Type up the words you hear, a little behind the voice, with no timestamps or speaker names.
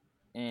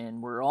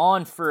and we're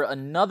on for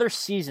another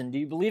season. Do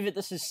you believe it?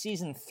 This is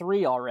season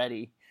 3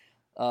 already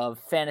of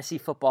Fantasy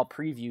Football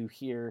Preview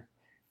here.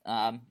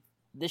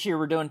 This year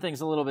we're doing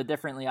things a little bit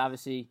differently.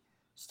 Obviously,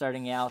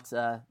 starting out,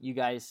 you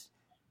guys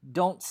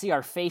don't see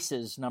our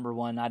faces, number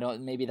one.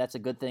 Maybe that's a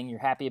good thing. You're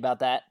happy about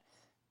that.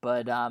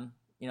 But,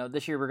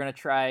 this year we're going to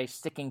try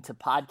sticking to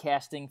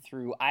podcasting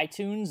through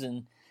iTunes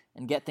and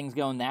get things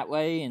going that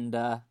way, and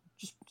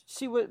just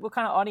see what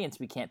kind of audience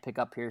we can't pick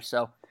up here.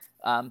 So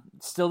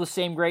still the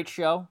same great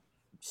show,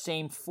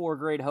 same 4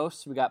 great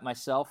hosts. We got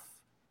myself,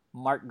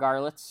 Mark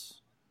Garlitz.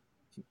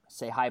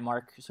 Say hi,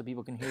 Mark, so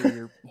people can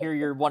hear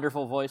your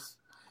wonderful voice.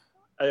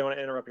 I didn't want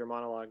to interrupt your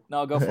monologue.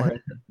 No, go for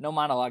it. No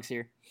monologues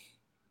here.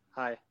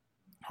 Hi,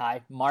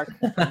 Mark.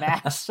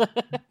 Max.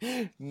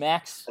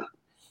 Max.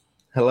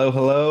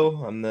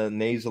 Hello. I'm the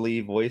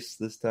nasally voice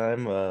this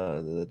time.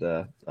 I'm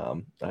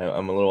a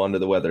little under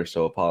the weather,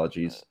 so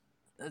apologies.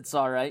 It's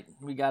all right.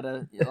 We got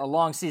a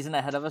long season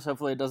ahead of us.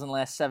 Hopefully it doesn't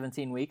last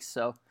 17 weeks.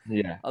 So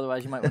yeah.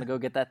 Otherwise, you might want to go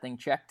get that thing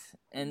checked.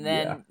 And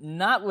then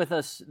not with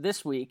us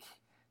this week,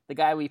 the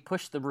guy we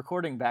pushed the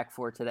recording back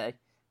for today,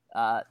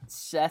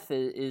 Seth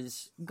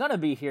is gonna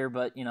be here,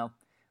 but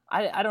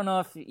I don't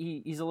know if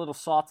he's a little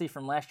salty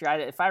from last year.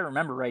 If I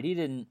remember right, he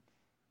didn't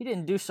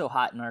do so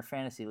hot in our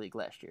fantasy league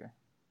last year.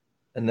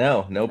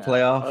 No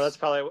playoffs. Oh,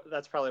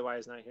 that's probably why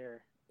he's not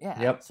here. Yeah.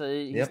 Yep. So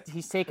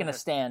he's taking a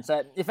stand.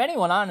 So if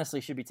anyone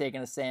honestly should be taking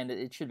a stand,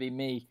 it should be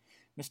me,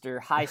 Mr.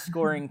 High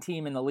scoring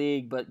team in the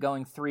league, but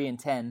going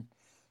 3-10.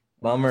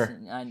 Bummer.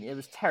 It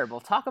was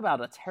terrible. Talk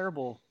about a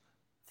terrible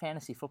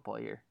fantasy football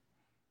year.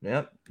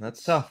 Yep,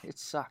 that's tough. It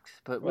sucks.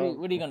 But what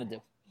are you going to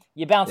do?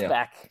 You bounce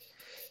back.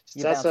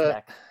 That's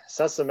the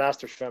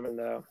master showman,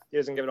 though. He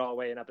doesn't give it all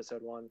away in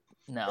episode 1.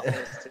 No.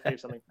 Save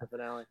something for the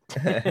finale.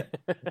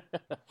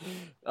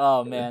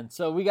 Oh, man.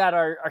 So we got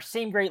our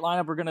same great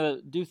lineup. We're going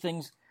to do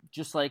things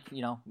just like,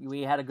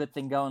 we had a good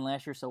thing going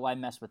last year, so why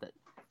mess with it?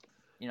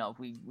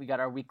 We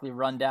got our weekly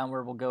rundown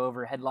where we'll go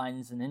over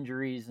headlines and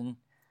injuries and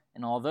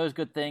all those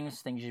good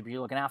things you should be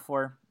looking out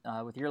for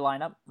with your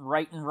lineup.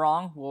 Right and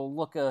wrong, we'll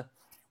look at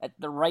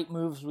the right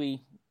moves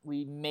we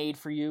made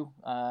for you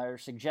or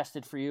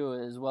suggested for you,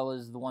 as well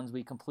as the ones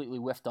we completely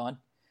whiffed on.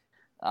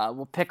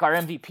 We'll pick our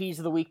MVPs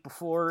of the week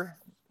before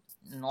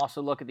and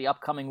also look at the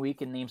upcoming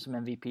week and name some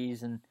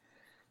MVPs, and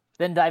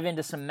then dive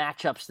into some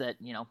matchups that,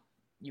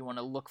 you want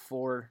to look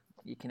for,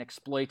 you can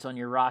exploit on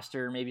your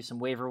roster, maybe some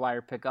waiver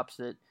wire pickups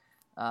that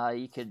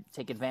you could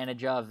take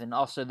advantage of, and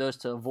also those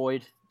to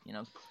avoid.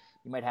 You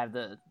might have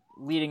the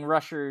leading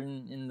rusher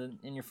in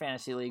your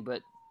fantasy league,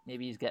 but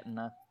maybe he's getting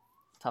a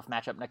tough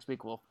matchup next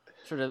week. We'll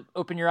sort of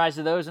open your eyes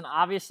to those, and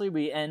obviously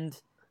we end,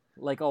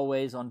 like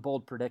always, on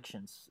bold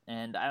predictions.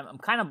 And I'm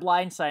kind of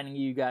blindsiding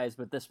you guys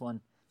with this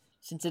one,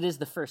 since it is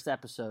the first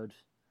episode.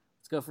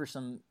 Let's go for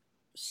some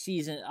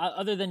season,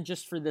 other than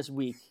just for this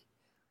week.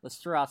 Let's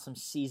throw out some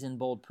season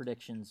bold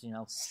predictions.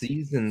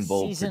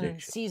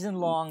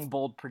 Season-long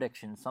bold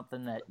predictions,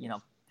 something that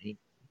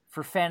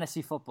for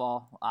fantasy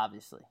football,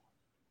 obviously.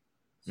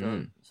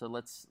 So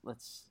let's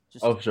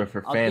just. Oh, so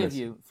for I'll fantasy.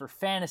 give you for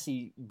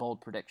fantasy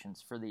bold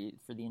predictions for the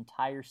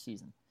entire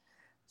season.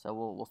 So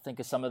we'll think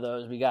of some of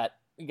those. We got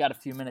a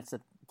few minutes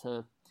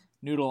to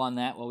noodle on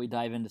that while we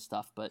dive into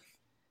stuff. But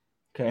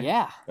okay.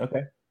 Yeah.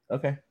 Okay.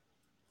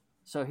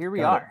 So here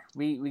we are.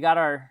 We got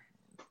our.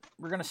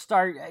 We're gonna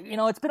start.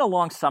 It's been a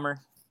long summer,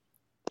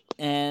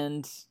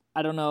 and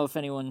I don't know if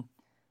anyone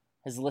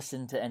has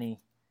listened to any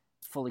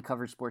fully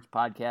covered sports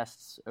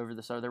podcasts over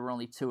the summer. There were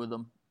only 2 of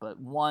them, but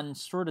one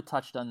sort of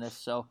touched on this.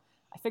 So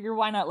I figure,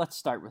 why not? Let's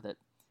start with it.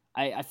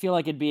 I feel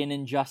like it'd be an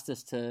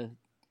injustice to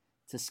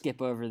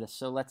skip over this.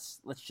 So let's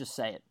just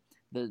say it.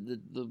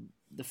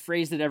 The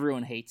phrase that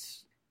everyone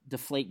hates,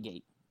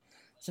 Deflategate.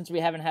 Since we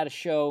haven't had a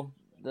show,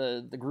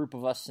 the group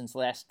of us, since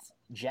last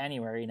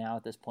January now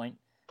at this point,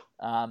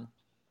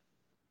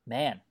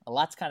 man, a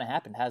lot's kind of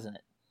happened, hasn't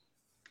it?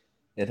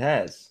 It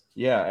has.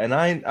 Yeah, and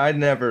I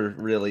never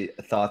really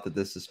thought that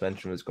this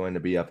suspension was going to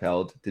be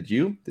upheld. Did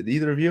you? Did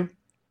either of you?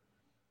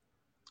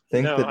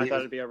 I thought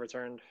it'd be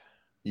overturned.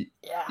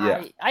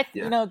 Yeah. I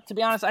to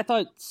be honest, I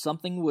thought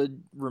something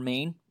would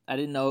remain. I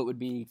didn't know it would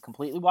be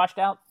completely washed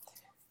out,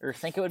 or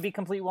think it would be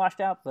completely washed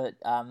out. But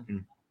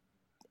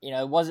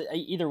it wasn't.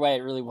 Either way,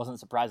 it really wasn't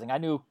surprising. I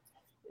knew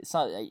it's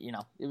not.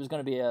 It was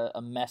going to be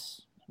a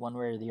mess one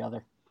way or the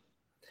other.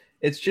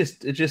 It's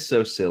just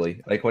so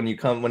silly. Like when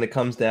it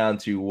comes down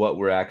to what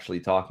we're actually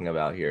talking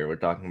about here, we're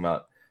talking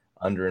about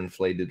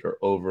underinflated or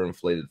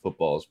overinflated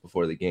footballs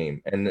before the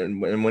game,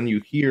 and when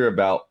you hear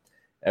about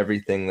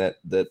everything that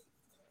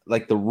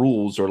like the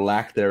rules or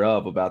lack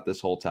thereof about this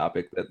whole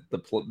topic, that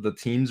the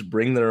teams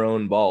bring their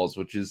own balls,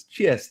 which is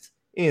just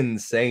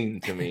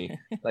insane to me.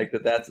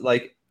 that's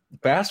like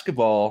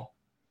basketball.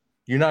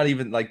 You're not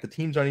even like, the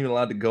teams aren't even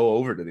allowed to go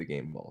over to the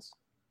game balls.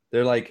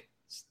 They're like,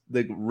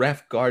 the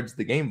ref guards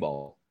the game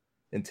ball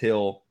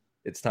until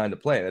it's time to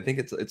play. And I think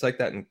it's like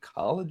that in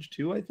college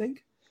too. I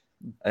think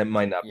it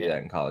might not be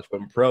that in college,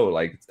 but in pro,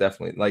 like, it's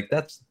definitely like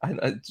it's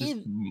just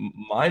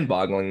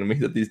mind-boggling to me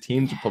that these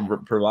teams are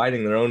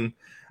providing their own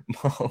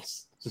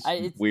balls.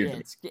 It's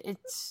weird.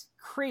 It's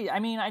crazy. I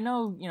mean, I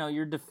know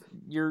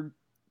your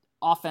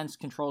offense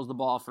controls the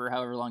ball for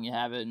however long you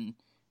have it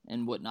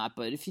and whatnot,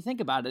 but if you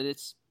think about it,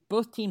 it's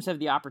both teams have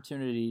the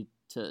opportunity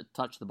to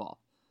touch the ball,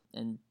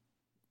 and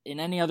in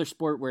any other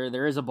sport where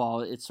there is a ball,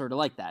 it's sort of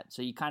like that.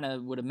 So you kind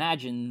of would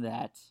imagine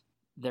that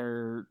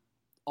they're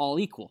all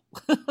equal.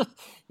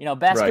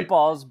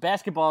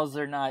 Basketballs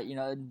are not,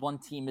 one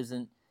team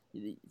isn't,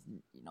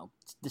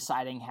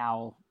 deciding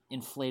how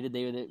inflated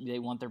they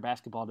want their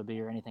basketball to be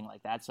or anything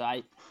like that. So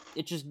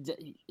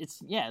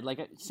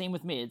same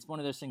with me. It's one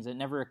of those things that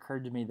never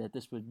occurred to me that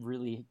this would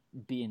really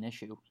be an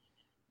issue.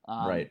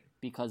 Right.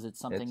 Because it's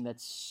something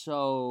that's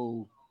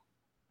so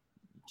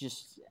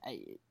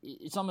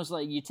it's almost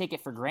like you take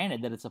it for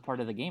granted that it's a part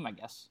of the game, I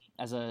guess,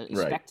 as a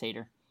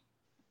spectator.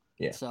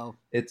 Yeah. So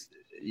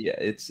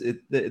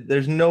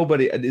there's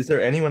nobody. Is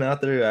there anyone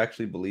out there who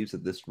actually believes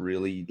that this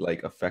really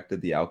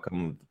affected the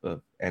outcome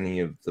of any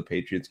of the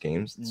Patriots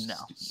games? No,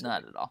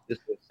 not at all.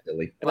 It's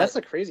silly. And that's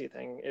the crazy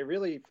thing.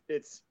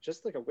 It's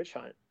just like a witch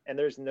hunt, and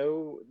there's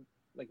no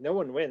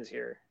one wins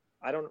here.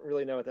 I don't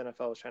really know what the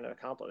NFL is trying to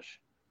accomplish.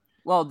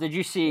 Well, did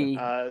you see?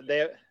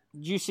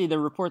 Did you see the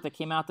report that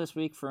came out this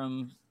week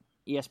from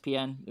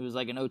ESPN? It was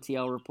like an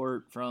OTL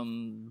report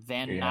from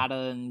Van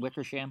Natta and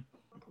Wickersham.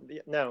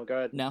 No, go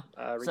ahead. No,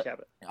 recap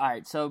it. All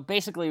right, so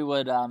basically,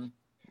 would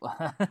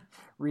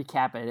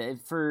recap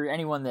it for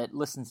anyone that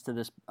listens to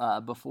this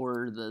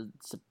before the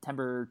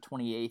September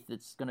 28th.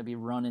 It's going to be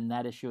run in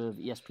that issue of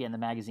ESPN the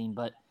magazine,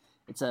 but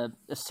it's a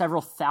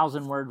several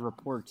thousand-word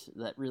report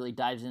that really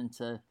dives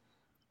into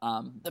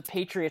the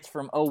Patriots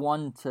from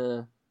 2001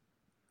 to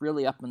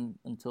really up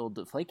until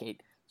Deflategate.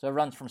 So it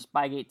runs from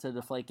Spygate to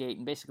Deflategate,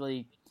 and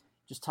basically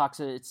just talks.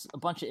 It's a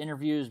bunch of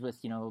interviews with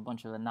a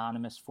bunch of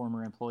anonymous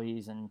former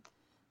employees and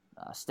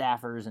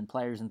staffers and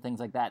players and things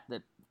like that.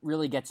 That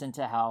really gets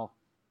into how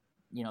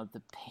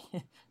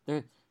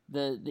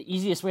the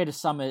easiest way to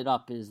sum it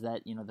up is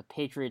that the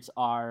Patriots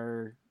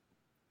are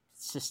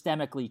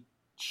systemically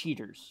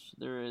cheaters.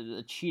 They're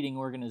a cheating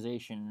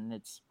organization, and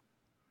it's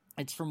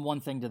from one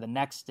thing to the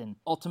next, and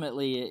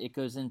ultimately it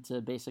goes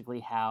into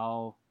basically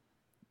how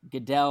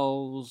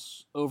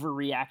Goodell's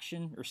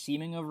overreaction or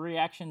seeming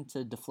overreaction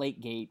to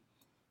Deflategate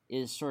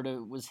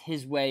was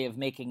his way of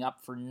making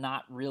up for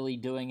not really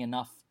doing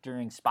enough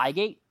during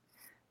Spygate.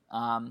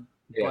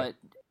 But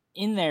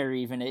in there,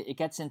 even it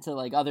gets into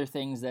other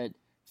things that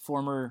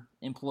former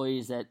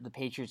employees that the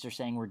Patriots are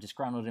saying were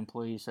disgruntled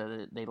employees, so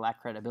that they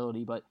lack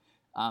credibility. But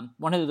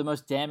one of the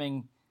most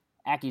damning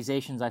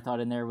accusations I thought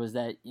in there was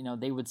that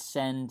they would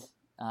send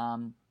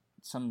some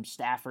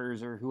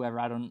staffers or whoever,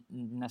 I don't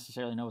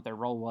necessarily know what their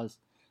role was,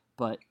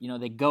 but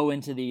they go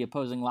into the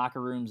opposing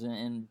locker rooms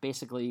and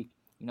basically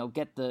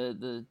get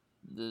the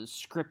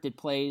scripted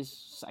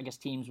plays. I guess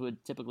teams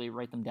would typically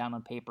write them down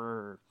on paper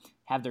or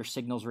have their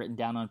signals written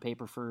down on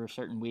paper for a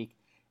certain week,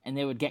 and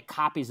they would get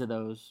copies of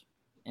those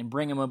and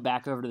bring them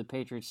back over to the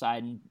Patriots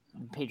side, and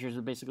the Patriots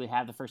would basically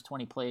have the first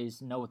 20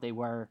 plays, know what they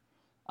were,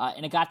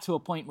 and it got to a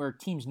point where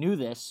teams knew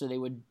this, so they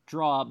would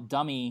draw up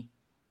dummy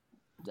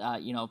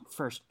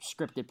first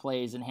scripted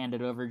plays and hand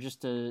it over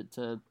just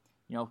to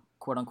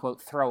quote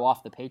unquote throw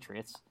off the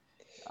Patriots.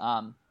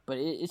 But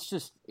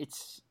it's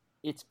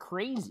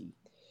crazy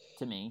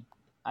to me.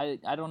 I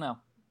don't know.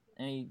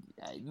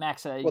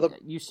 Max,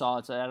 you saw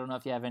it, so I don't know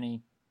if you have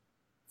any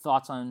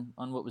thoughts on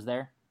what was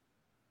there.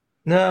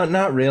 No,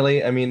 not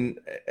really. I mean,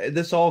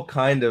 this all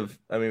kind of,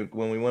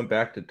 when we went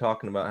back to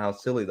talking about how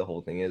silly the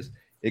whole thing is,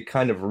 it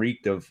kind of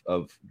reeked of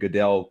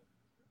Goodell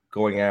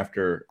going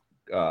after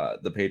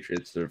the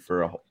Patriots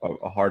for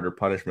a harder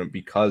punishment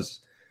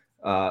because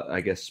I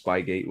guess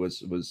Spygate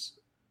was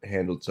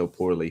handled so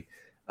poorly.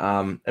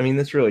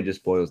 This really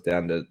just boils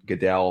down to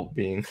Goodell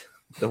being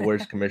the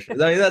worst commissioner.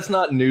 That's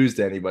not news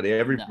to anybody.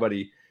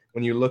 Everybody, no.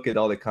 When you look at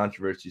all the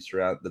controversy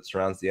that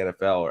surrounds the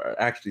NFL,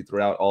 or actually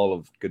throughout all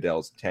of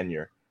Goodell's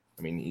tenure,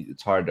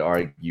 it's hard to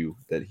argue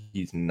that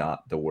he's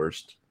not the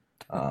worst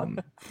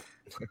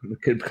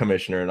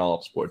commissioner in all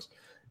of sports.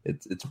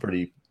 It's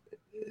pretty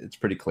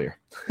clear.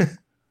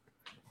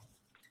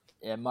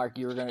 Yeah, Mark,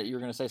 you were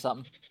gonna say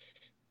something.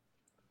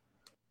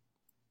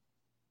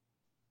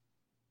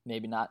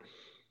 Maybe not.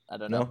 I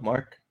don't know. No,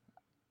 Mark.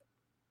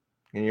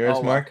 Can you hear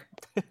us, Mark?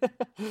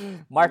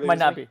 Mark might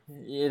not be.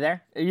 You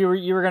there? You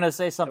were gonna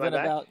say something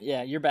about?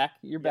 Yeah, you're back.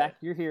 You're back.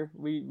 You're here.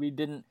 We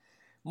didn't.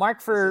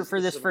 Mark, for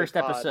this first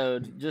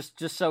episode, just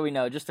so we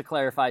know, just to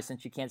clarify,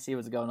 since you can't see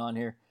what's going on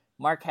here,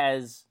 Mark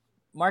is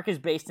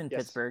based in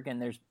Pittsburgh, and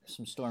there's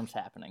some storms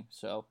happening.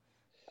 So,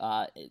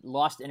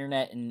 lost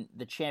internet, and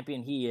the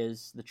champion he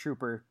is, the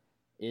trooper,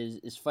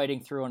 is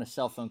fighting through on a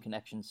cell phone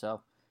connection.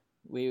 So,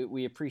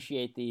 we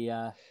appreciate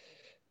the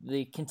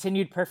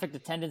continued perfect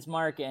attendance,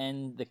 Mark,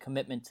 and the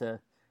commitment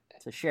to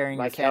sharing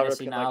your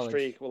fantasy knowledge. My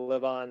streak will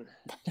live on.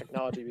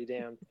 Technology be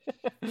damned.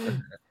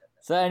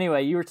 So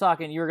anyway, you were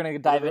going to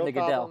dive into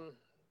Goodell.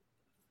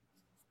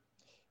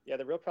 Yeah,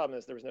 the real problem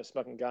is there was no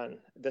smoking gun.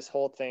 This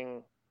whole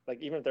thing,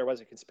 even if there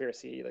was a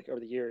conspiracy, over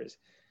the years,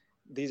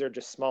 these are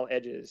just small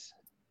edges.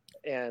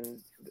 and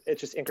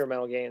it's just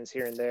incremental gains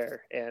here and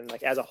there. And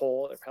like as a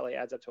whole, it probably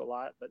adds up to a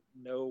lot, but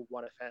no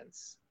one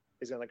offense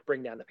is going to like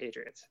bring down the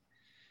Patriots.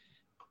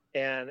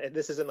 And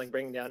this isn't like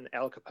bringing down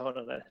Al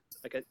Capone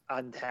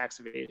on tax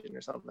evasion or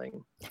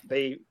something.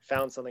 They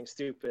found something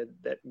stupid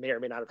that may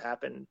or may not have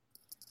happened.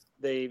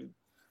 They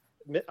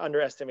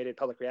underestimated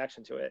public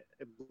reaction to it.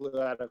 It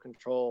blew out of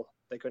control.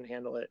 They couldn't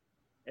handle it,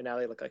 and now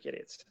they look like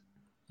idiots.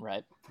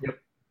 Right. Yep.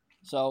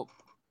 So,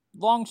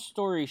 long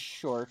story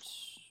short,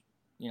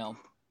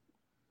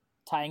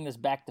 tying this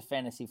back to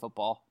fantasy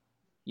football,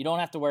 you don't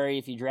have to worry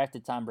if you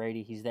drafted Tom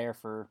Brady. He's there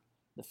for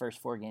the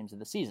first 4 games of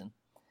the season.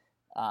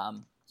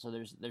 So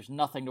there's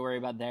nothing to worry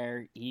about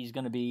there. He's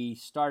going to be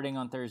starting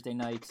on Thursday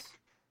nights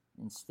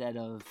instead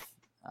of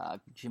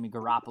Jimmy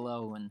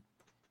Garoppolo,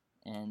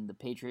 and the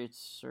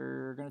Patriots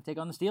are going to take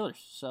on the Steelers.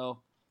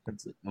 So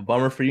it's a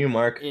bummer for you,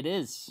 Mark. It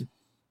is.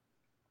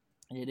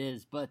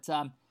 But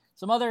some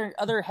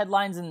other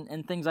headlines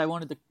and things I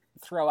wanted to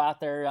throw out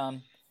there.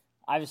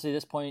 Obviously, at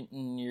this point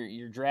in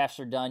your drafts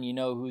are done. You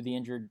know who the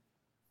injured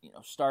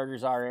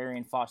starters are.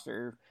 Arian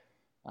Foster.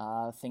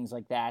 Things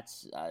like that.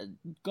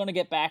 Going to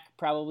get back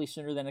probably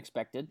sooner than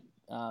expected.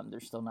 They're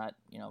still not,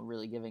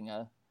 really giving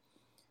an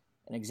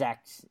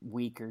exact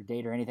week or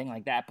date or anything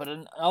like that. But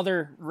in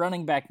other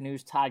running back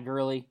news, Todd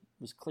Gurley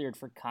was cleared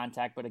for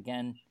contact, but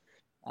again,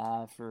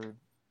 for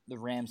the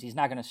Rams, he's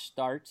not going to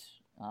start.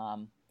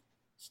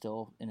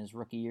 Still in his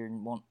rookie year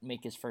and won't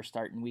make his first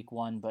start in week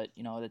 1, but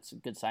that's a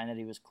good sign that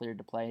he was cleared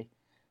to play.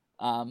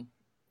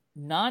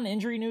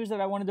 Non-injury news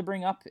that I wanted to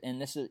bring up,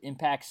 and this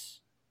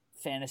impacts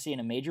fantasy in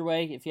a major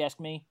way, if you ask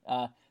me.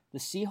 The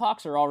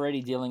Seahawks are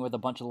already dealing with a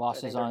bunch of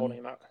losses on. Holding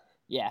him out.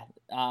 Yeah.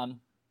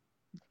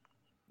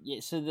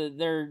 So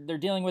they're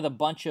dealing with a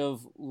bunch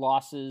of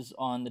losses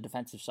on the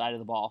defensive side of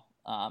the ball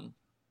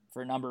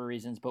for a number of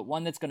reasons, but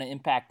one that's going to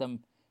impact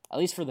them at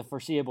least for the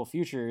foreseeable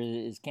future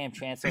is Cam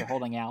Chancellor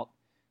holding out,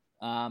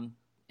 and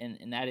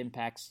that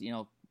impacts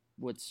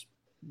was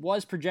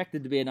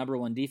projected to be a number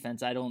 1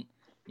 defense. I don't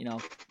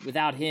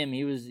without him,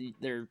 he was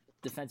their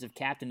defensive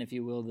captain, if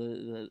you will,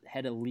 the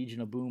head of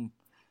Legion of Boom.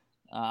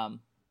 You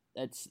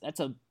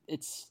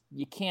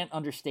can't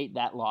understate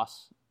that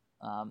loss,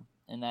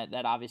 and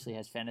that obviously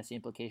has fantasy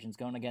implications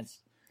going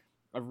against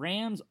a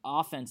Rams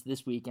offense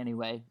this week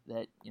anyway.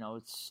 That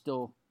it's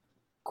still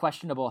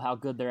questionable how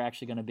good they're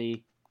actually going to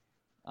be.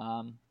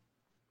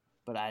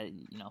 But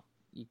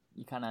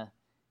you kind of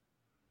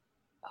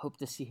hope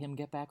to see him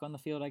get back on the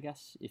field, I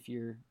guess, if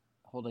you're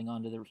holding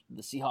on to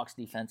the Seahawks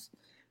defense.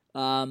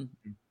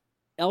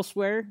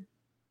 Elsewhere,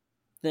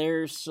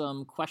 there's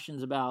some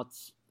questions about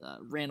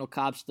Randall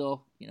Cobb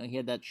still. He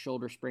had that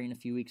shoulder sprain a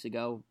few weeks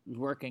ago. He was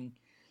working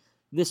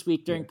this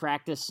week during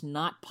practice.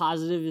 Not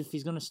positive if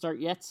he's going to start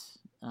yet.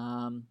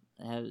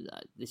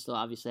 They still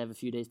obviously have a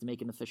few days to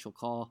make an official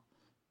call.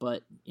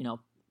 But,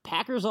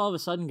 Packers all of a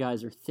sudden,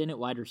 guys, are thin at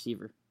wide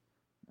receiver.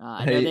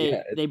 I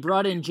know they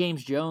brought in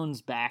James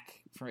Jones back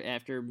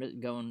after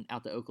going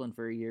out to Oakland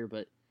for a year,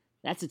 but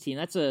that's a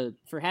team.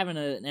 For having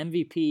an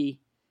MVP,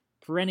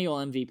 perennial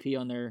MVP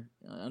on their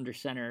under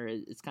center,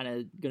 it's kind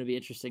of going to be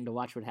interesting to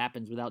watch what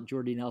happens without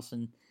Jordy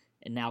Nelson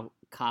and now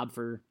Cobb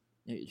for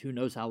who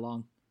knows how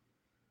long.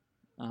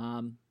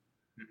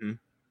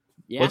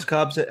 Yeah.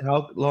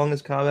 How long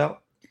is Cobb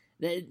out?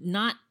 They're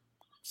not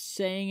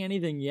saying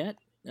anything yet.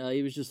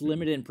 He was just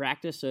limited in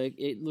practice, so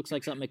it looks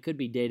like something that could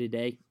be day to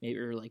day, maybe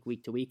or like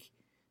week to week.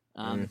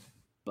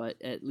 But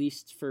at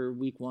least for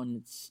week 1,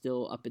 it's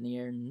still up in the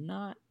air.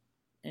 Not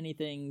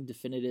anything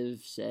definitive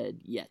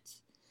said yet.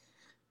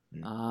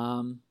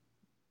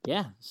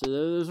 Yeah. So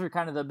those are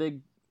kind of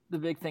the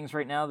big things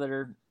right now that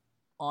are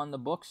on the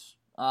books.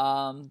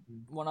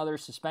 One other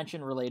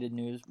suspension related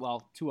news.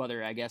 Well, 2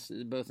 other, I guess,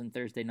 both in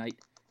Thursday night.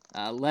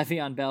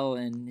 Le'Veon Bell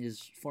and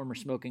his former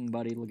smoking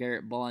buddy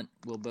LeGarrette Blount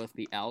will both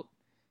be out.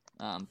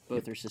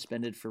 Both are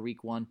suspended for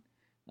week 1.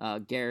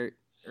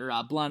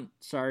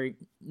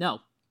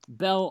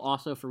 Bell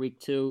also for week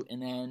 2,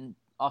 and then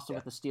also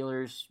with the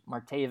Steelers,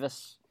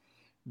 Martavis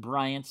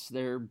Bryant,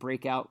 their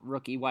breakout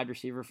rookie wide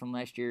receiver from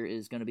last year,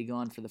 is going to be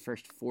gone for the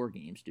first 4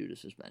 games due to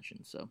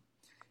suspension. So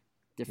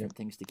different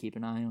things to keep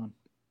an eye on.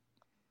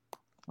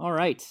 All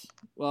right.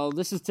 Well,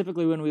 this is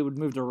typically when we would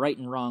move to right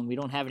and wrong. We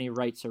don't have any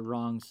rights or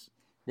wrongs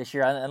this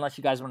year, unless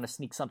you guys want to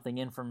sneak something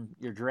in from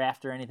your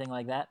draft or anything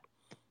like that.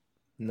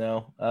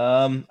 No.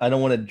 I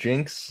don't want to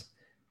jinx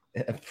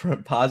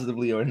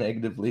positively or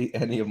negatively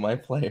any of my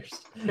players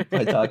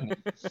by talking.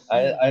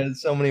 I had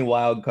so many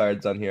wild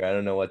cards on here. I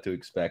don't know what to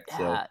expect.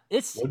 So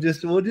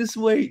we'll just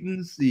wait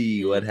and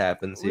see what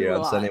happens here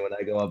on Sunday when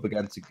I go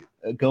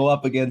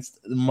up against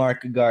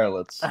Mark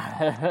Garlitz.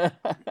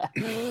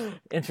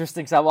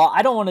 Interesting stuff. Well,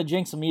 I don't want to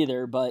jinx him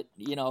either, but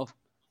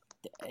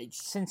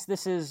since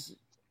this is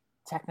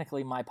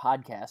technically my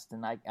podcast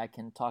and I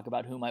can talk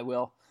about whom I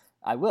will.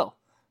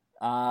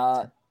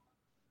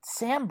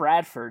 Sam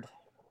Bradford.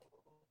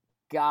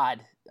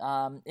 God,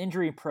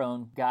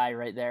 injury-prone guy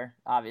right there.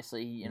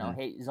 Obviously,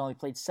 he's only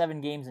played 7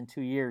 games in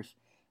 2 years.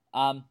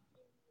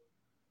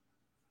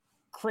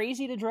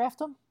 Crazy to draft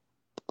him.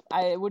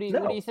 What do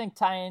you think,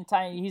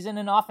 Ty? He's in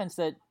an offense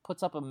that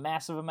puts up a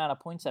massive amount of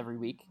points every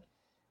week.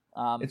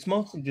 It's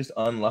mostly just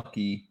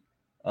unlucky.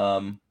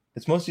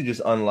 It's mostly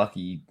just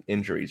unlucky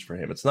injuries for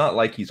him. It's not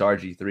like he's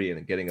RG3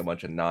 and getting a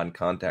bunch of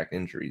non-contact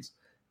injuries.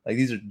 Like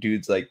these are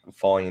dudes like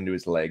falling into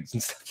his legs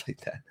and stuff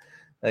like that.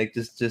 Like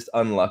just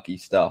unlucky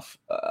stuff.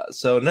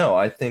 So no,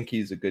 I think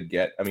he's a good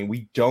get. I mean,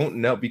 we don't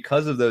know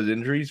because of those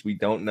injuries. We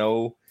don't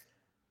know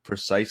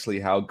precisely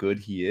how good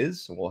he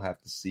is. We'll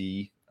have to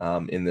see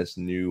in this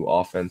new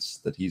offense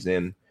that he's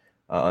in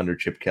under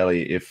Chip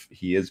Kelly if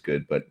he is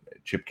good. But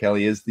Chip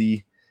Kelly is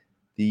the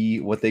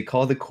what they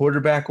call the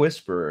quarterback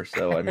whisperer.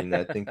 So I mean,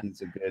 I think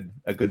he's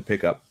a good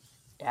pickup.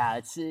 Yeah,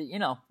 it's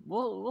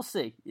we'll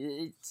see.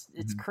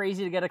 It's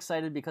crazy to get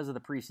excited because of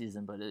the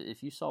preseason, but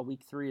if you saw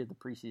week 3 of the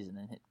preseason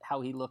and how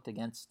he looked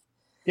against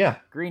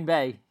Green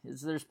Bay,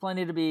 there's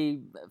plenty to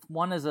be,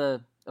 one as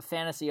a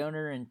fantasy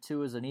owner and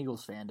 2 as an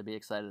Eagles fan to be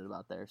excited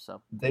about there.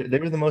 So they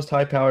were the most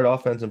high-powered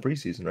offense in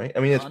preseason, right? I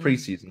mean, it's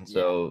preseason,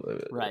 so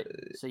right.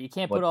 So you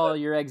can't put all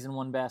your eggs in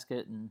one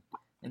basket and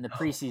in the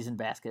preseason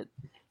basket.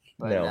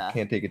 But, no,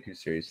 can't take it too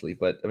seriously.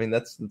 But I mean,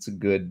 that's a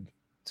good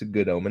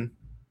omen.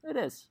 It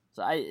is.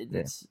 So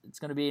it's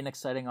going to be an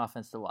exciting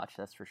offense to watch.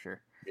 That's for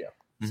sure. Yeah.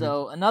 Mm-hmm.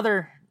 So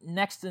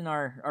next in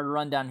our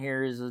rundown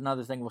here is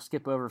another thing we'll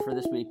skip over for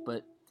this week,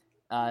 but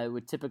it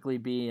would typically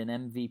be an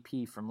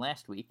MVP from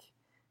last week,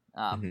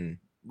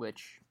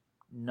 which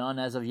none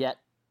as of yet.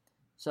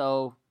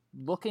 So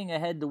looking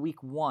ahead to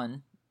week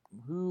 1,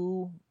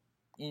 who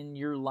in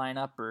your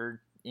lineup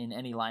or in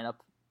any lineup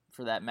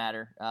for that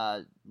matter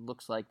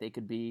looks like they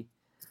could be,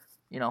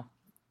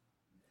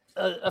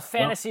 a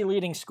fantasy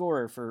leading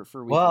scorer for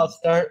week 1?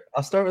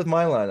 I'll start with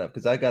my lineup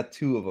because I got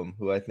 2 of them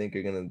who I think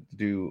are going to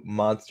do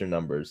monster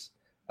numbers.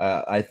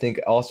 I think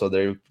also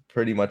they're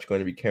pretty much going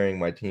to be carrying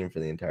my team for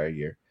the entire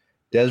year.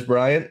 Des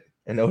Bryant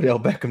and Odell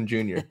Beckham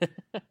Jr.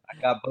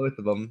 I got both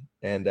of them,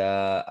 and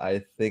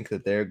I think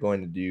that they're going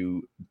to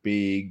do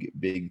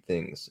big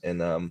things.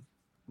 And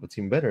what's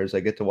even better is I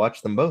get to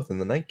watch them both in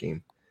the night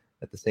game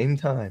at the same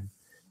time,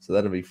 so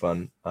that'll be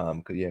fun.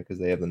 Because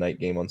they have the night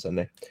game on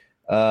Sunday.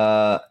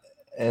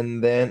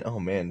 And then, oh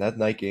man, that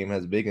night game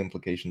has big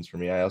implications for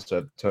me. I also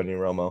have Tony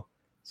Romo,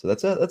 so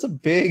that's a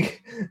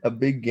big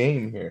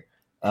game here.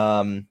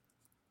 That's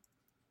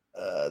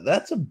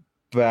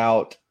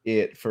about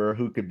it for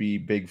who could be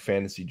big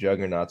fantasy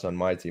juggernauts on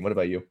my team. What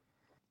about you?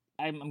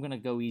 I'm gonna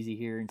go easy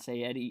here and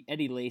say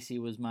Eddie Lacy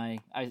was I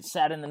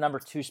sat in the number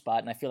 2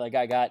 spot, and I feel like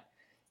I got,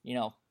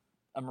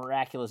 a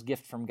miraculous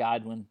gift from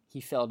God when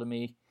he fell to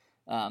me.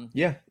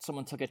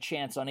 Someone took a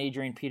chance on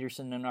Adrian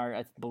Peterson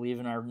I believe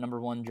in our number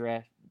 1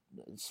 draft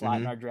slot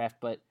in our draft,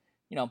 but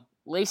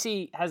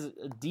Lacy has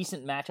a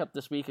decent matchup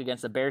this week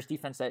against the Bears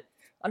defense that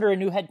under a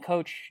new head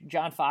coach,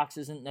 John Fox,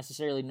 isn't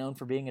necessarily known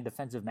for being a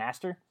defensive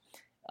master.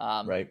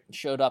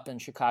 Showed up in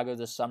Chicago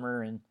this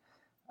summer and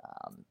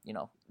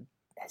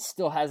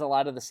still has a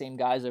lot of the same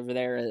guys over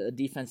there, a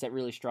defense that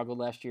really struggled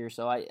last year.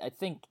 So I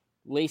think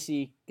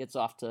Lacy gets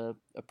off to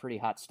a pretty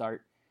hot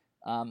start.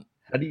 How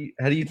do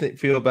you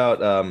feel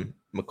about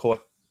McCoy?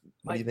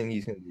 What do you think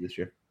he's going to do this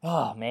year?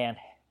 Oh man,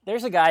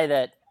 there's a guy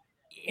that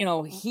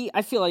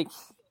I feel like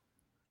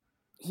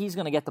he's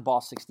going to get the ball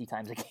 60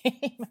 times a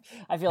game.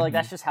 I feel like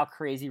that's just how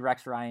crazy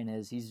Rex Ryan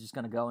is. He's just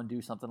going to go and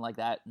do something like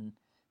that,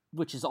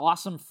 which is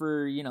awesome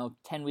for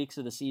 10 weeks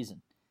of the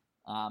season.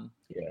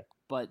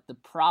 But the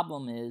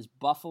problem is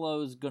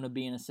Buffalo's going to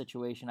be in a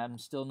situation I'm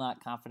still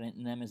not confident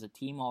in them as a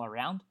team all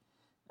around.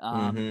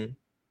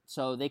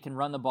 So they can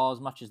run the ball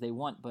as much as they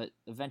want, but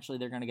eventually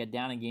they're going to get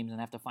down in games and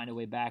have to find a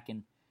way back.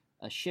 And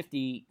a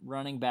shifty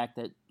running back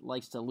that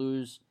likes to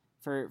lose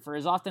for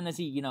as often as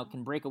he,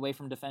 can break away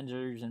from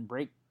defenders and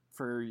break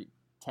for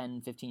 10,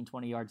 15,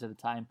 20 yards at a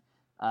time,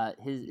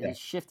 his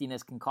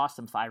shiftiness can cost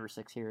him 5 or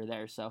 6 here or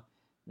there. So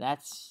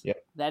that's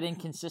that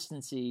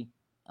inconsistency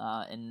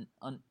and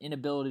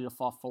inability to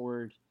fall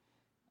forward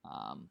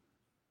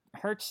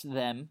hurts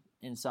them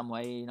in some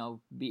way.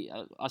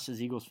 Us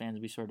as Eagles fans,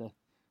 we sort of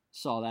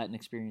saw that and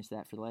experienced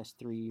that for the last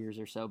 3 years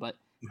or so. But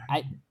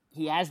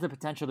he has the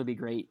potential to be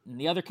great. And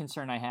the other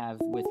concern I have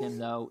with him,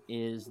 though,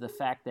 is the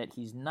fact that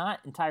he's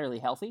not entirely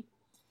healthy.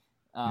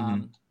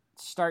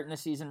 Starting the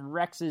season,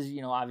 Rex is,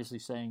 obviously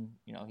saying,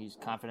 he's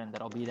confident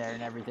that I'll be there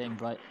and everything.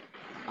 But,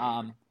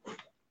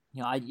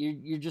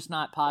 you're just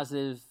not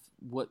positive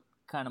what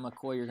kind of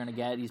McCoy you're going to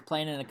get. He's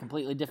playing in a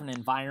completely different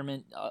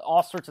environment.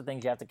 All sorts of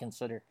things you have to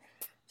consider.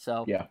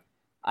 So, you're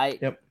not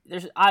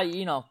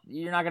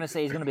going to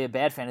say he's going to be a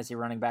bad fantasy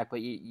running back,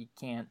 but you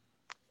can't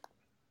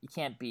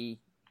be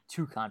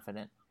too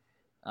confident.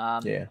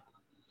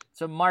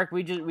 So Mark,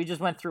 we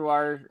just went through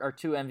our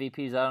 2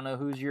 MVPs. I don't know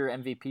who's your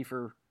MVP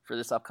for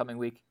this upcoming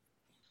week.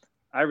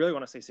 I really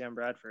want to say Sam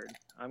Bradford.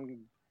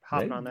 I'm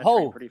hopping on that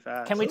train pretty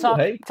fast. Can we talk?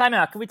 Time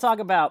out. Can we talk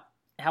about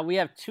how we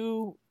have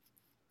 2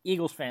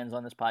 Eagles fans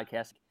on this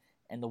podcast,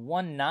 and the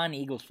one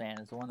non-Eagles fan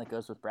is the one that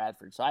goes with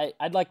Bradford. So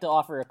I'd like to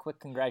offer a quick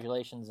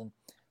congratulations and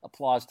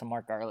applause to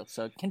Mark Garlett.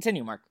 So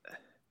continue, Mark.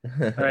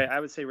 All right, I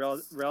would say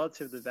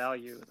relative to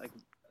value, like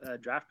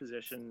draft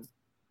position,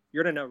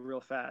 you're gonna know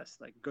real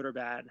fast, like good or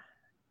bad,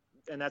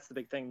 and that's the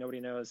big thing. Nobody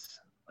knows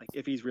like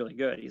if he's really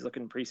good. He's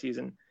looking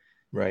preseason.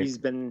 Right. He's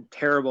been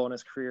terrible in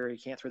his career. He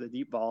can't throw the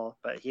deep ball,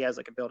 but he has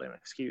like a built-in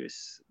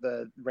excuse.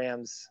 The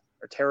Rams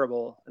are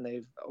terrible, and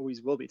they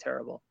always will be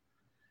terrible.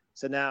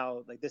 So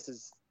now, like this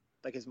is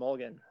like his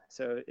mulligan.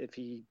 So if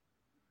he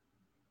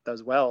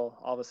does well,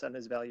 all of a sudden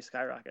his value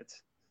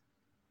skyrockets,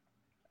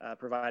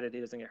 provided he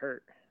doesn't get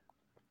hurt.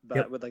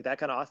 But with like that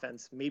kind of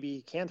offense, maybe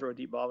he can throw a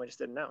deep ball. We just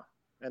didn't know.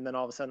 And then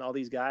all of a sudden, all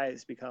these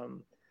guys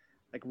become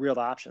like real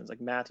options.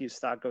 Like Matthews'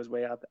 stock goes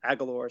way up.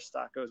 Aguilar's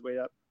stock goes way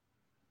up.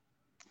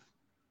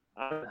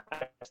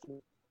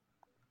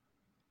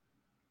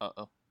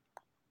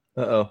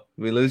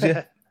 We lose you?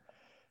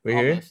 We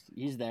here? Almost.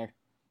 He's there.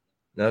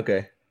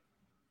 Okay.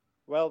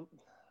 Well,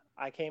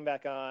 I came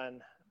back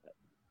on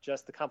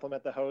just to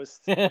compliment the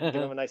host, give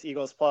him a nice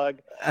Eagles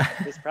plug.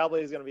 This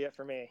probably is going to be it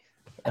for me.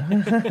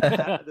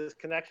 This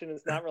connection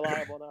is not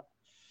reliable enough.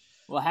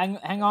 Well, hang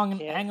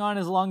on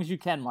as long as you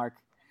can, Mark.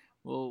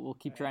 We'll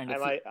keep trying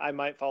to. I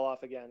might fall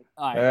off again.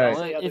 All right.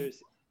 Well,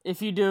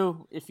 if you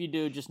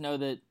do, just know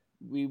that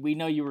we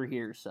know you were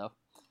here, so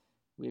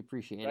we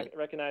appreciate it.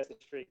 Recognize the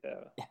streak,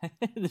 though.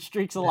 The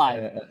streak's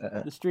alive.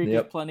 The streak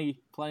is plenty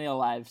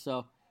alive.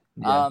 So,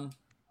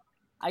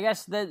 I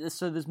guess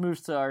this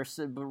moves to our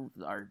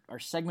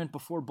segment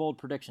before bold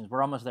predictions.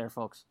 We're almost there,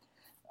 folks.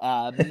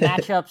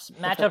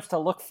 Matchups to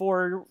look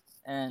for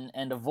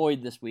and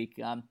avoid this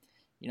week.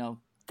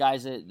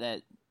 Guys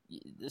that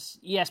this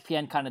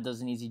ESPN kind of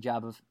does an easy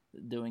job of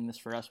doing this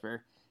for us,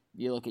 where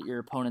you look at your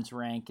opponent's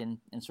rank and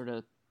sort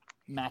of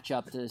match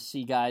up to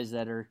see guys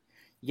that are,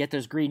 you get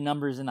those green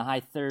numbers in the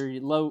high 20s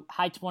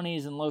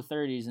and low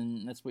 30s,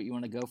 and that's what you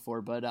want to go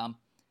for. But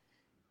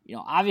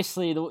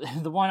obviously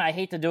the one, I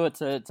hate to do it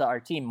to our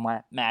team,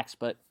 Max,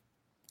 but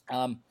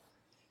the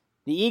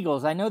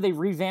Eagles, I know they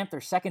revamped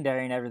their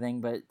secondary and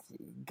everything, but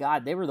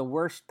God, they were the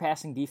worst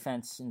passing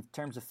defense in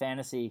terms of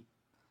fantasy.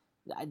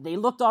 They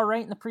looked all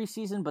right in the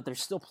preseason, but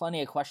there's still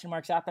plenty of question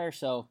marks out there.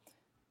 So,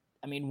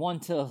 I mean, one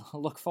to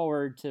look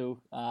forward to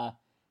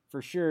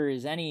for sure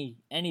is any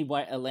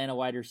Atlanta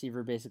wide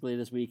receiver basically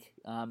this week.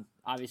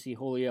 Obviously,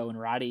 Julio and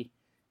Roddy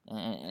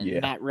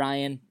and Matt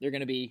Ryan, they're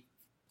going to be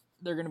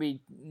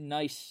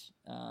nice.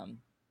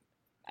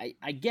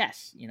 I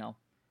guess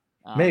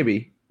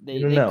maybe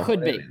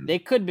they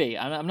could be.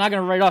 I'm not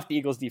going to write off the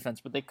Eagles defense,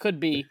 but they could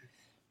be.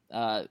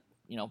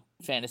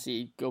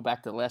 Fantasy, go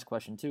back to the last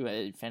question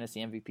too, fantasy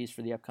MVPs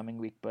for the upcoming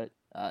week, but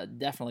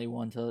definitely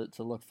one to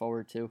look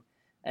forward to.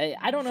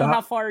 I don't know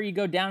how far you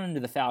go down into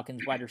the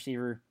Falcons wide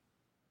receiver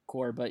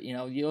core, but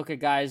you look at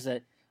guys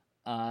that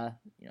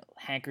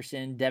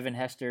Hankerson, Devin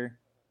Hester,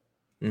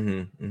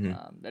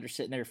 that are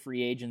sitting there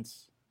free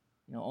agents,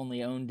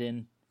 only owned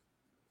in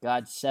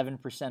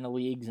 7% of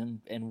leagues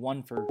and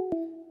one for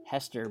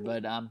Hester,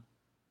 but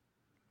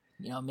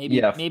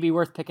maybe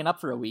worth picking up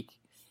for a week.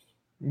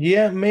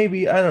 Yeah,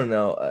 maybe. I don't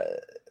know.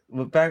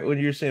 Back when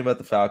you were saying about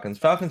the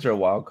Falcons are a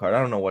wild card.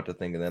 I don't know what to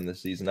think of them this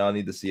season. I'll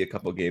need to see a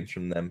couple games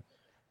from them.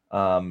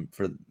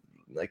 For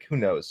like, who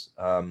knows?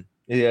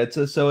 It's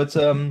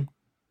it'll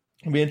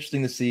be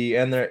interesting to see.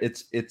 And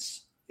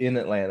it's in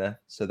Atlanta,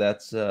 so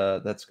that's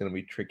going to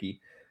be tricky.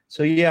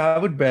 So yeah, I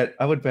would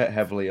bet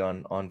heavily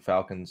on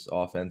Falcons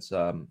offense,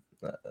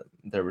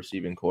 their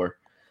receiving core.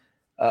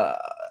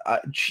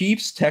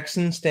 Chiefs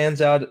Texans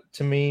stands out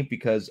to me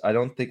because I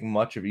don't think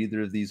much of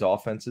either of these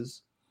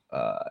offenses,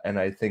 and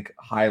I think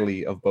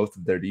highly of both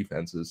of their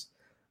defenses.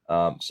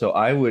 So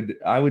I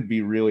would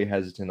be really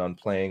hesitant on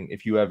playing,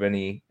 if you have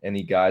any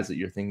guys that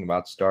you're thinking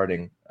about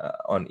starting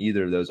on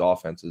either of those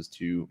offenses,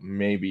 to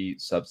maybe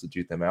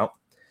substitute them out.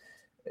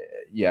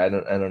 I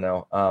don't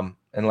know.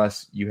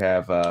 Unless you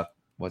have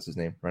what's his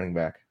name, running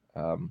back,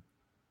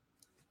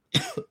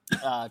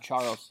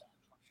 Charles.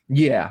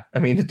 Yeah, I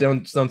mean,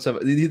 don't.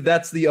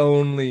 That's the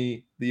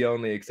only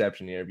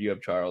exception here. If you have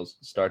Charles,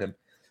 start him.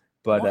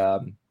 But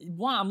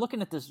I'm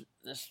looking at this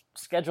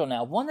schedule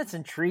now. One that's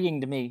intriguing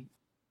to me.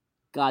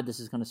 God, this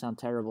is going to sound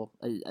terrible.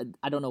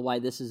 I don't know why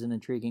this is an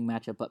intriguing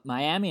matchup, but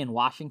Miami and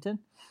Washington.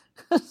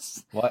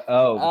 What?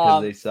 Oh,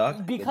 because they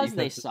suck. Because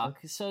they suck.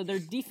 So their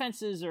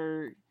defenses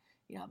are.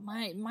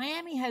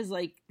 Miami has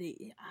like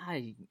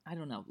I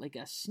don't know, like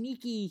a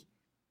sneaky.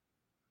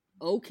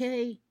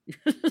 Okay,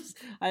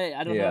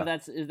 I don't know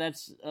if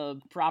that's a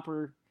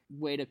proper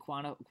way to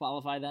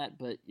qualify that,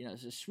 but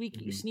it's a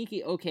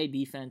sneaky okay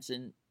defense,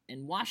 and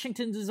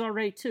Washington's is all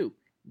right too.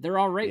 They're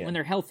all right when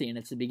they're healthy, and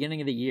it's the beginning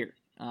of the year.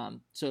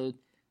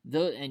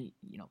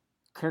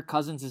 Kirk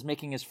Cousins is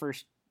making his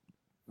first,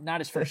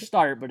 not his first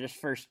start, but his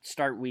first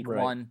start week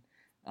 1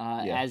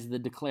 as the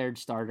declared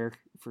starter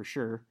for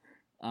sure.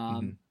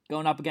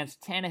 Going up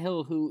against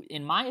Tannehill, who,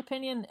 in my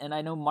opinion, and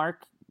I know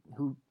Mark,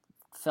 who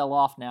fell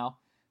off now.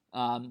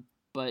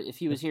 But if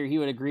he was here, he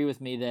would agree with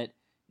me that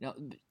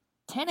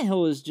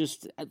Tannehill is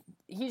just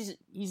he's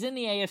in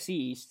the AFC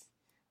East,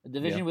 a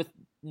division with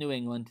New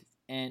England,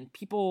 and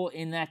people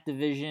in that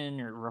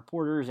division, or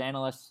reporters,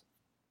 analysts,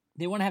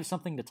 they want to have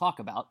something to talk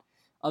about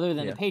other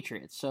than the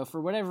Patriots. So for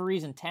whatever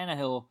reason,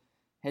 Tannehill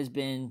has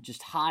been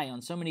just high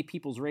on so many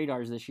people's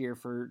radars this year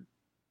for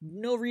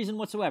no reason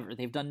whatsoever.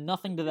 They've done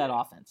nothing to that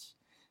offense.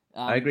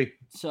 I agree.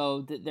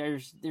 So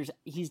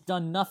he's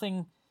done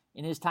nothing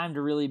in his time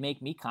to really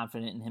make me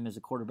confident in him as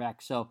a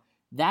quarterback. So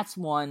that's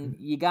one.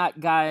 You got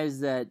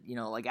guys that,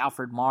 like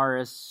Alfred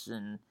Morris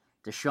and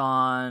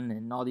Deshaun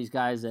and all these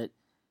guys that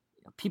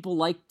people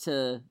like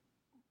to.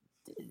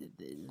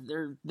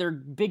 They're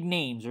big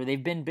names, or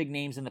they've been big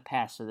names in the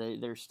past, so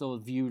they're still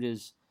viewed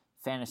as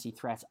fantasy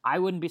threats. I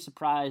wouldn't be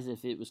surprised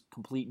if it was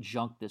complete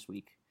junk this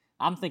week.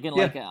 I'm thinking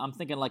like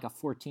a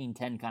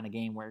 14-10 kind of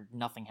game where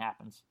nothing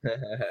happens.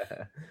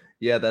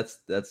 Yeah,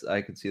 that's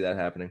I could see that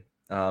happening.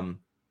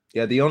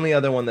 The only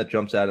other one that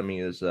jumps out at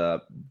me is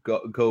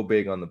go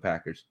big on the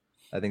Packers.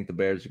 I think the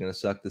Bears are going to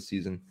suck this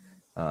season.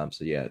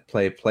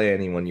 Play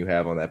anyone you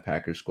have on that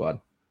Packers squad.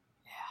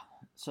 Yeah.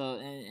 So,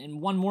 and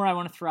one more I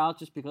want to throw out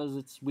just because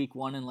it's week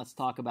 1 and let's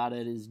talk about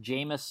it is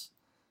Jameis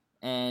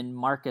and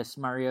Marcus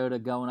Mariota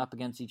going up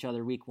against each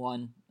other week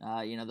 1.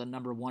 The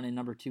number 1 and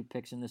number 2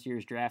 picks in this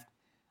year's draft.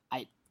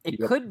 It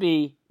could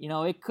be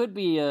a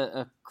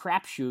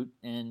crapshoot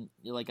and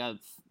like a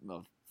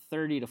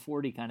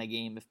 30-40 kind of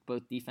game if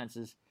both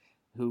defenses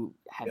who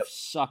have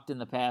sucked in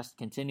the past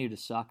continue to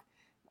suck.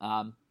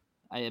 I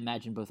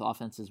imagine both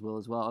offenses will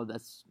as well.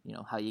 That's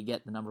how you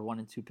get the number 1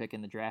 and 2 pick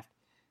in the draft,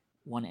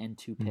 1 and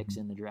 2 picks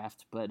in the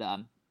draft. But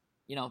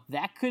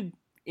that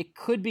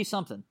could be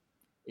something.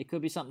 It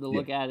could be something to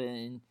look at,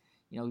 and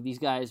these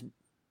guys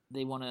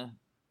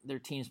their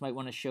teams might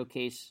want to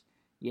showcase.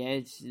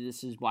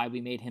 This is why we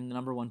made him the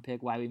number 1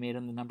 pick, why we made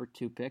him the number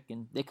 2 pick,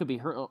 and they could be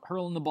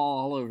hurling the ball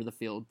all over the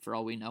field for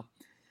all we know.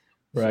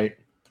 Right.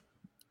 So,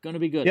 going to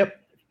be good. Yep.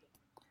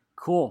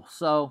 Cool.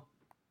 So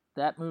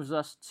that moves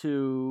us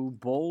to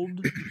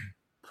bold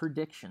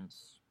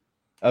predictions.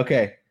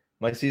 Okay.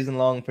 My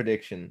season-long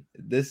prediction.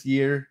 This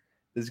year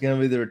is going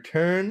to be the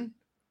return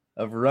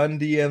of Run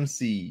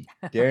DMC,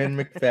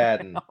 Darren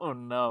McFadden. Oh,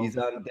 no. He's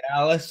on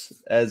Dallas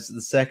as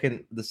the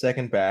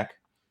second back,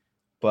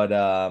 but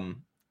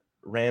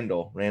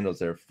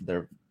Randall's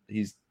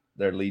he's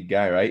their lead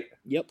guy, right?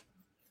 Yep.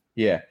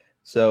 Yeah.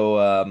 So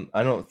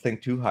I don't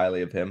think too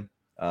highly of him.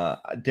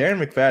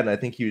 Darren McFadden, I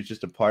think he was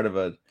just a part of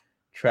a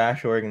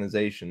trash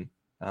organization.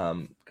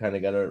 Kind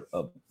of got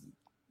a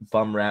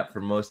bum rap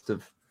for most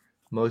of.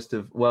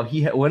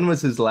 When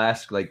was his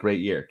last great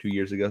year? 2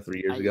 years ago, 3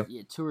 years ago?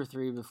 Yeah, 2 or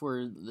 3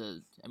 before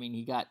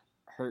he got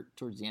hurt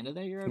towards the end of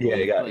that year. Yeah,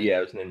 it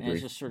was an injury. And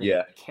it's just sort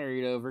of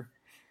carried over.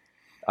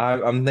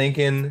 I'm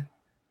thinking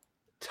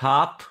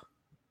top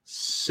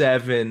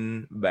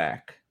 7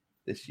 back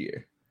this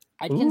year.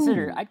 I'd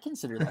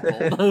consider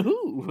that bold.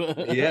 Ooh.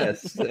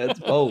 Yes, that's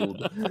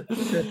bold.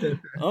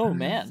 Oh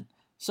man.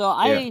 So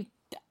I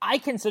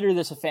consider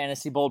this a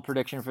fantasy bold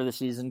prediction for the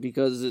season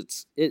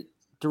because it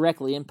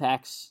directly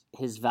impacts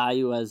his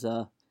value as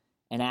an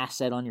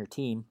asset on your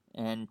team,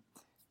 and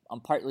I'm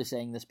partly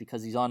saying this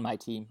because he's on my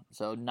team.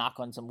 So knock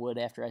on some wood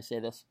after I say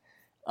this.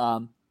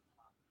 Oh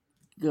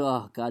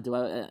God,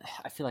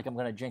 I feel like I'm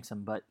going to jinx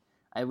him, but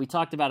we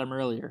talked about him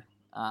earlier.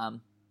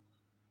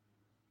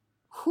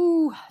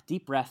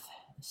 Deep breath.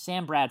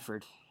 Sam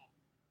Bradford.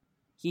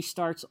 He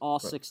starts all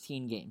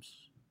 16 games.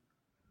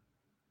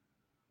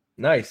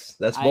 Nice.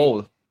 That's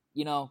bold.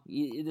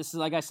 This is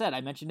like I said,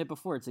 I mentioned it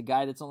before. It's a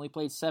guy that's only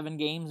played 7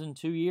 games in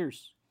 2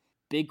 years.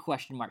 Big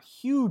question mark.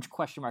 Huge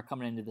question mark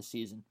coming into the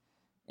season.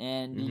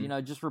 And,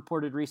 just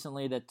reported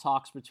recently that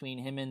talks between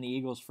him and the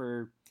Eagles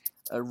for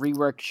a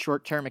reworked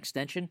short-term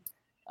extension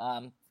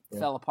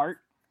fell apart.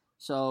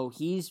 So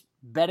he's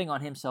betting on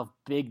himself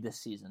big this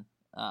season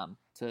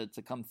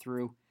to come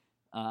through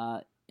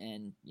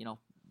and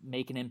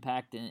make an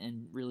impact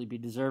and really be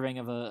deserving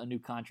of a new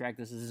contract.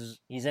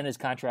 He's in his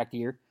contract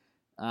year.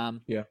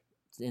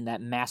 In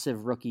that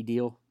massive rookie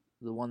deal,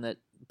 the one that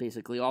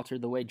basically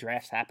altered the way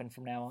drafts happen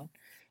from now on.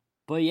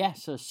 But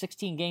so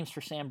 16 games for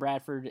Sam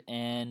Bradford,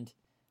 and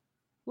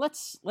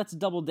let's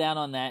double down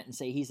on that and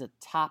say he's a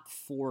top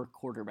 4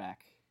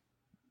 quarterback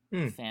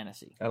in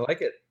fantasy. I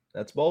like it.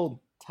 That's bold.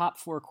 Top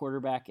 4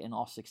 quarterback in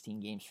all 16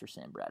 games for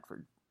Sam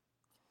Bradford.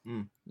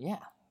 Yeah.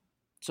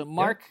 So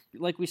Mark,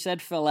 like we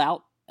said, fell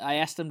out. I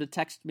asked him to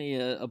text me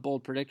a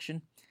bold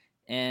prediction,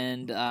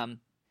 and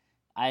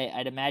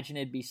I'd imagine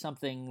it'd be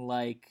something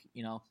like,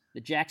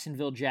 the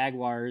Jacksonville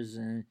Jaguars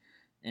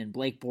and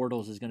Blake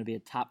Bortles is going to be a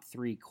top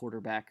 3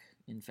 quarterback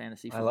in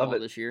fantasy football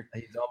this year.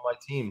 He's on my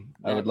team.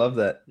 I would love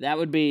that. That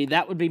would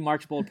be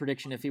Mark's bold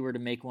prediction if he were to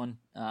make one.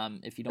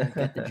 If you don't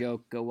get the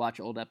joke, go watch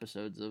old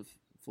episodes of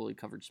Fully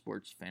Covered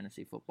Sports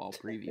Fantasy Football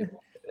Preview,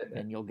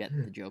 and you'll get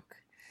the joke.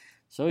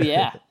 So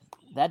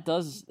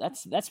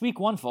that's week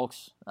 1,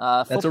 folks.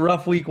 That's a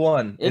rough week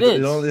 1.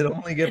 It'll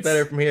only get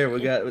better from here.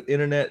 We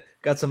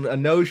got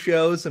some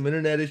no-shows, some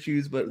internet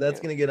issues, but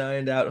that's going to get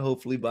ironed out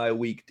hopefully by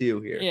week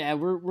 2 here. Yeah,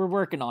 we're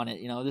working on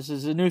it. This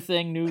is a new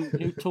thing,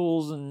 new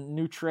tools and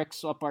new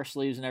tricks up our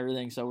sleeves and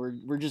everything. So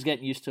we're just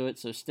getting used to it.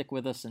 So stick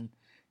with us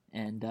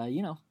and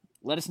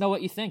let us know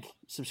what you think.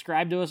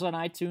 Subscribe to us on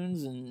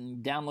iTunes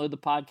and download the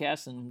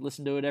podcast and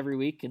listen to it every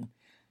week. And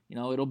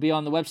it'll be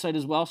on the website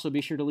as well. So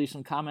be sure to leave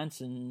some comments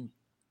and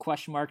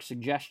question marks,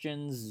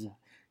 suggestions,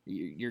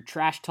 your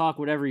trash talk,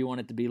 whatever you want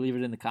it to be, leave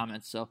it in the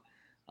comments. So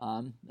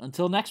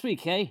until next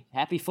week, hey,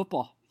 happy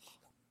football.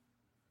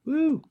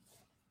 Woo!